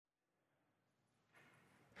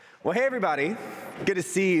Well, hey, everybody. Good to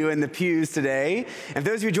see you in the pews today. And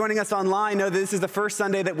those of you joining us online know that this is the first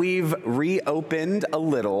Sunday that we've reopened a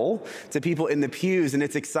little to people in the pews, and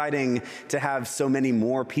it's exciting to have so many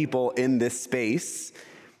more people in this space.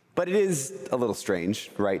 But it is a little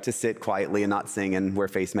strange, right, to sit quietly and not sing and wear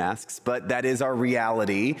face masks, but that is our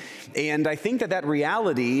reality. And I think that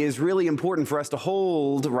reality is really important for us to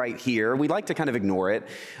hold right here. We like to kind of ignore it,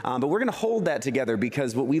 but we're going to hold that together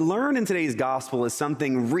because what we learn in today's gospel is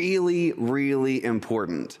something really, really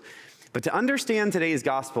important. But to understand today's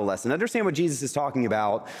gospel lesson, understand what Jesus is talking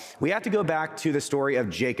about, we have to go back to the story of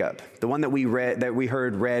Jacob, the one that we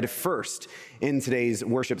heard read first in today's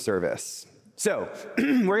worship service. So,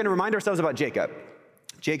 we're going to remind ourselves about Jacob.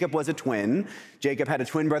 Jacob was a twin. Jacob had a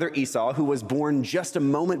twin brother, Esau, who was born just a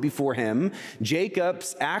moment before him.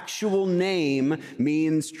 Jacob's actual name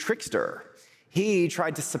means trickster. He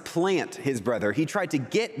tried to supplant his brother. He tried to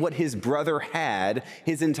get what his brother had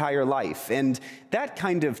his entire life. And that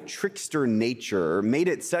kind of trickster nature made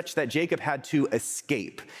it such that Jacob had to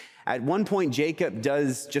escape. At one point, Jacob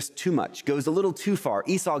does just too much, goes a little too far.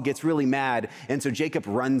 Esau gets really mad, and so Jacob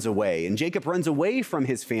runs away. And Jacob runs away from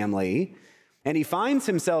his family, and he finds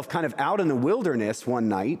himself kind of out in the wilderness one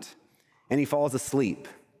night, and he falls asleep,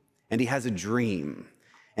 and he has a dream.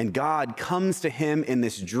 And God comes to him in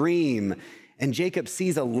this dream, and Jacob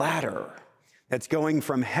sees a ladder that's going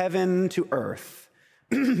from heaven to earth.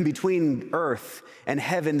 Between earth and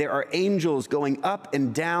heaven, there are angels going up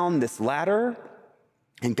and down this ladder.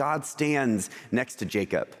 And God stands next to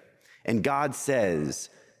Jacob, and God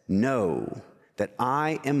says, "Know that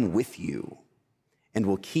I am with you and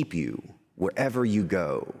will keep you wherever you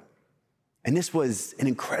go." And this was an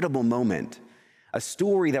incredible moment, a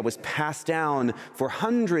story that was passed down for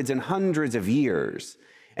hundreds and hundreds of years,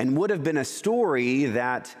 and would have been a story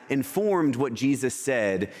that informed what Jesus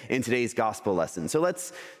said in today's gospel lesson. So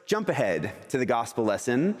let's jump ahead to the gospel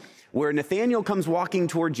lesson, where Nathanael comes walking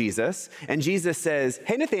toward Jesus, and Jesus says,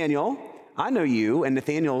 "Hey, Nathanael, I know you." And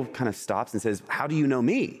Nathanael kind of stops and says, "How do you know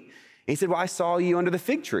me?" And he said, "Well, I saw you under the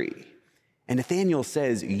fig tree." And Nathanael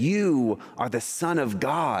says, "You are the Son of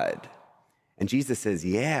God." And Jesus says,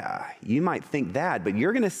 "Yeah, you might think that, but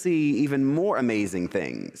you're going to see even more amazing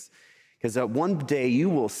things. Because one day you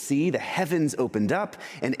will see the heavens opened up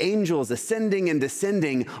and angels ascending and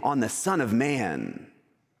descending on the Son of Man."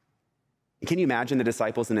 Can you imagine the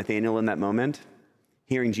disciples and Nathanael in that moment,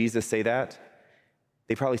 hearing Jesus say that?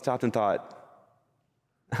 They probably stopped and thought,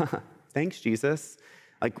 "Thanks, Jesus.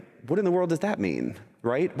 Like, what in the world does that mean,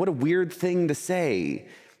 right? What a weird thing to say,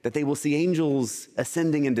 that they will see angels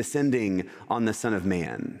ascending and descending on the Son of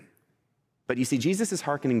Man." But you see, Jesus is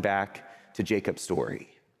hearkening back to Jacob's story.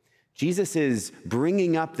 Jesus is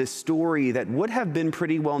bringing up this story that would have been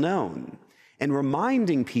pretty well known and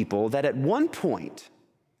reminding people that at one point,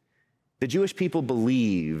 the Jewish people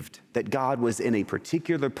believed that God was in a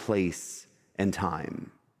particular place and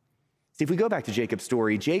time. See, if we go back to Jacob's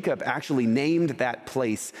story, Jacob actually named that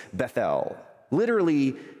place Bethel,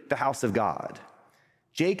 literally the house of God.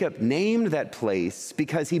 Jacob named that place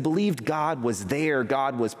because he believed God was there,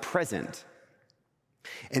 God was present.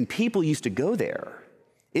 And people used to go there.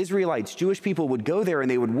 Israelites, Jewish people would go there and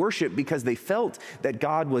they would worship because they felt that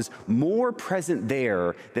God was more present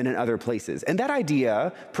there than in other places. And that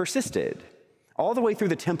idea persisted all the way through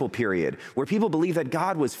the temple period, where people believed that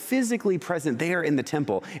God was physically present there in the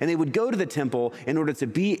temple, and they would go to the temple in order to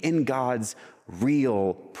be in God's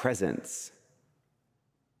real presence.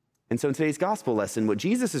 And so in today's gospel lesson, what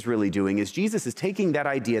Jesus is really doing is Jesus is taking that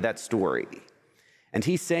idea, that story, and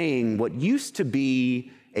he's saying what used to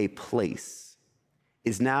be a place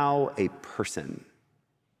is now a person.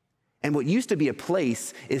 And what used to be a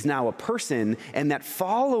place is now a person, and that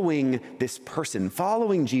following this person,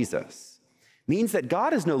 following Jesus, means that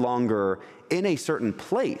God is no longer in a certain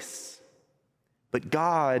place, but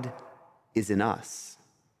God is in us.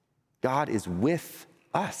 God is with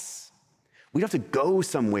us. We don't have to go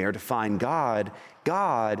somewhere to find God.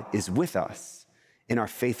 God is with us in our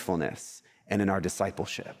faithfulness and in our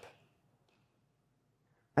discipleship.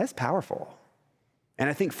 That's powerful. And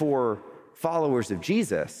I think for followers of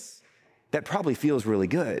Jesus, that probably feels really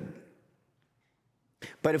good.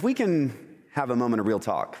 But if we can have a moment of real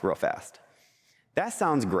talk real fast, that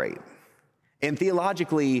sounds great and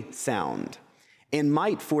theologically sound and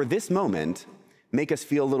might, for this moment, make us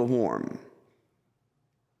feel a little warm.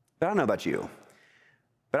 But I don't know about you,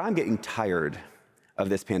 but I'm getting tired of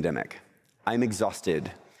this pandemic. I'm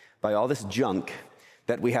exhausted by all this junk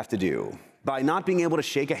that we have to do. By not being able to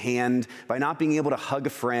shake a hand, by not being able to hug a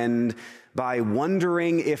friend, by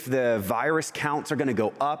wondering if the virus counts are going to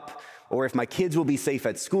go up or if my kids will be safe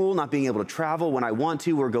at school, not being able to travel when I want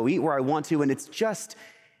to or go eat where I want to. And it's just,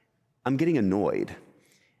 I'm getting annoyed.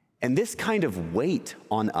 And this kind of weight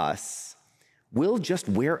on us will just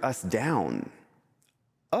wear us down.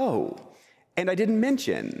 Oh, and I didn't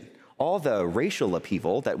mention all the racial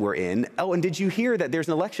upheaval that we're in. Oh, and did you hear that there's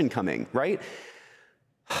an election coming, right?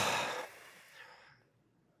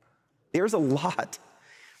 There's a lot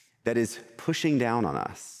that is pushing down on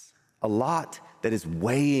us, a lot that is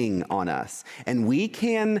weighing on us. And we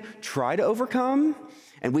can try to overcome,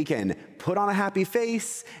 and we can put on a happy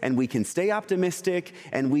face, and we can stay optimistic,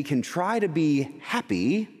 and we can try to be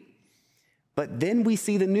happy. But then we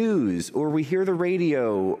see the news, or we hear the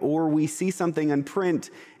radio, or we see something in print,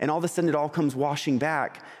 and all of a sudden it all comes washing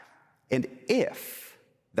back. And if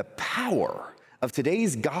the power of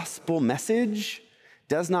today's gospel message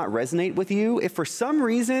does not resonate with you, if for some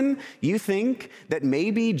reason you think that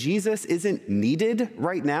maybe Jesus isn't needed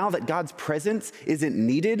right now, that God's presence isn't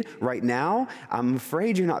needed right now, I'm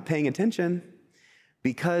afraid you're not paying attention,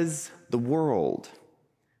 because the world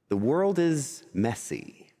is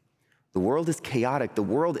messy. The world is chaotic. The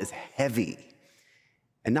world is heavy.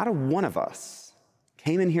 And not a one of us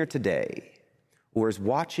came in here today or is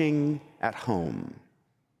watching at home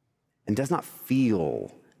and does not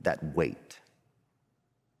feel that weight.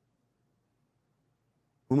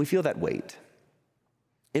 When we feel that weight,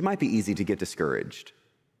 it might be easy to get discouraged.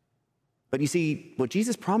 But you see, what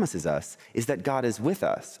Jesus promises us is that God is with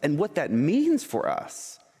us. And what that means for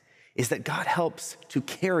us is that God helps to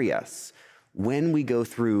carry us when we go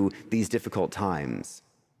through these difficult times.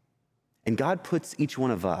 And God puts each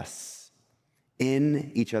one of us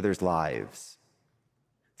in each other's lives.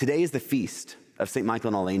 Today is the feast of St. Michael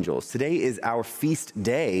and All Angels. Today is our feast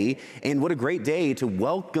day, and what a great day to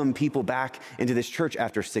welcome people back into this church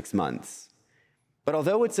after 6 months. But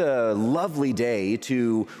although it's a lovely day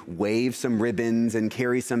to wave some ribbons and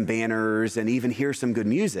carry some banners and even hear some good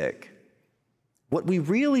music, what we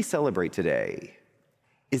really celebrate today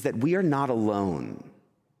is that we are not alone.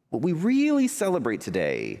 What we really celebrate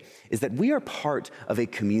today is that we are part of a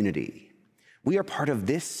community. We are part of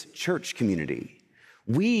this church community.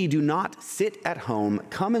 We do not sit at home,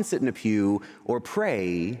 come and sit in a pew, or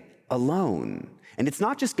pray alone. And it's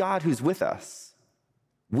not just God who's with us.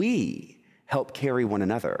 We help carry one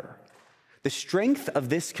another. The strength of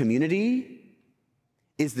this community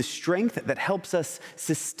is the strength that helps us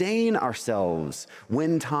sustain ourselves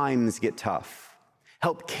when times get tough.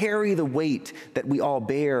 Help carry the weight that we all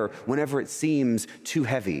bear whenever it seems too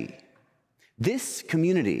heavy. This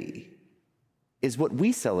community is what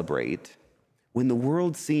we celebrate when the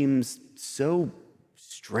world seems so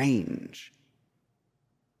strange.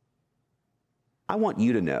 I want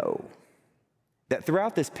you to know that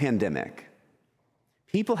throughout this pandemic,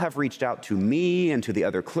 people have reached out to me and to the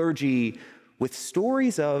other clergy with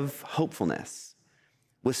stories of hopefulness,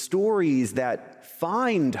 with stories that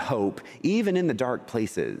find hope even in the dark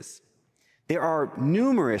places. There are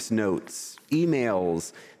numerous notes,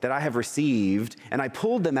 emails that I have received, and I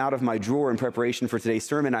pulled them out of my drawer in preparation for today's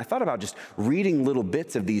sermon. I thought about just reading little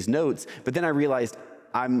bits of these notes, but then I realized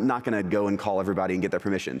I'm not going to go and call everybody and get their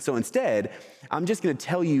permission. So instead, I'm just going to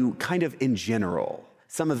tell you kind of in general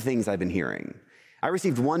some of the things I've been hearing. I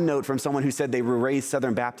received one note from someone who said they were raised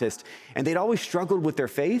Southern Baptist, and they'd always struggled with their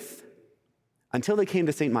faith until they came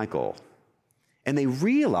to St. Michael. And they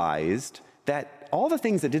realized that all the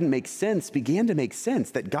things that didn't make sense began to make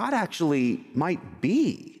sense, that God actually might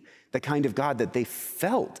be the kind of God that they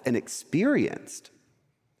felt and experienced.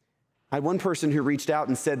 I had one person who reached out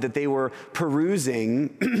and said that they were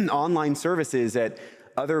perusing online services at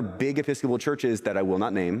other big Episcopal churches that I will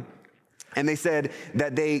not name. And they said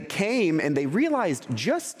that they came and they realized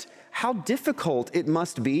just how difficult it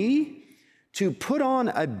must be to put on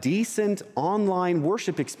a decent online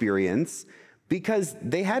worship experience because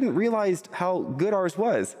they hadn't realized how good ours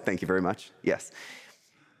was. Thank you very much. Yes.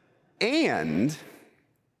 And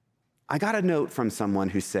I got a note from someone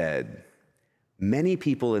who said many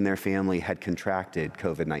people in their family had contracted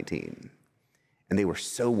COVID-19, and they were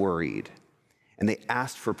so worried. And they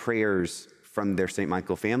asked for prayers from their St.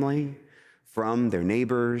 Michael family, from their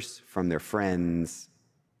neighbors, from their friends.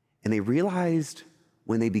 And they realized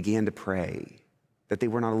when they began to pray that they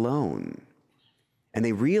were not alone. And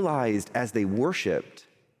they realized as they worshiped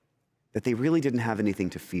that they really didn't have anything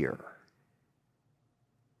to fear.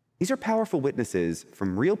 These are powerful witnesses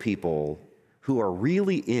from real people who are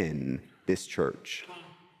really in this church.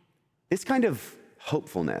 This kind of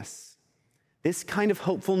hopefulness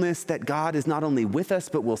that God is not only with us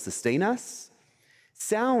but will sustain us,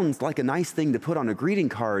 sounds like a nice thing to put on a greeting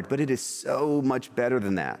card, but it is so much better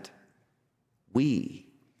than that. We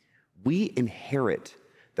we inherit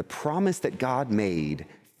the promise that God made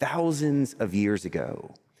thousands of years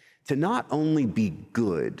ago to not only be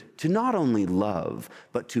good, to not only love,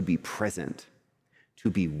 but to be present, to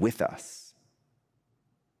be with us.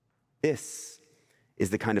 This is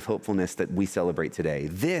the kind of hopefulness that we celebrate today.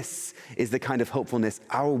 This is the kind of hopefulness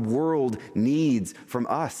our world needs from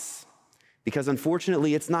us, because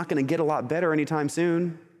unfortunately, it's not going to get a lot better anytime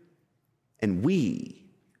soon. And we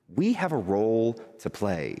have a role to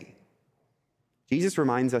play. Jesus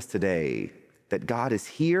reminds us today that God is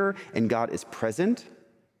here and God is present,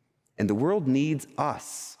 and the world needs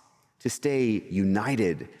us to stay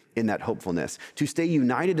united in that hopefulness, to stay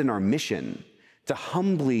united in our mission, to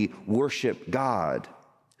humbly worship God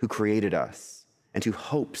who created us and who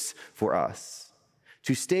hopes for us,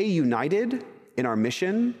 to stay united in our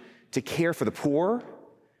mission to care for the poor,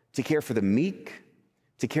 to care for the meek,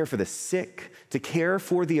 to care for the sick, to care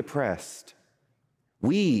for the oppressed.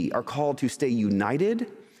 We are called to stay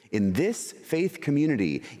united in this faith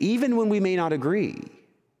community, even when we may not agree,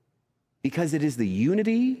 because it is the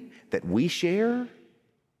unity that we share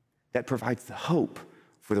that provides the hope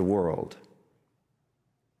for the world.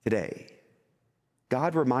 Today,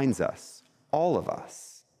 God reminds us, all of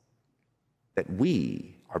us, that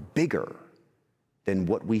we are bigger than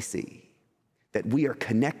what we see, that we are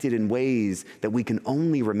connected in ways that we can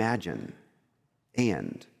only imagine.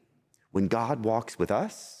 And when God walks with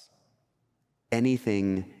us,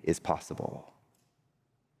 anything is possible.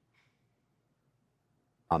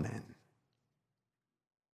 Amen.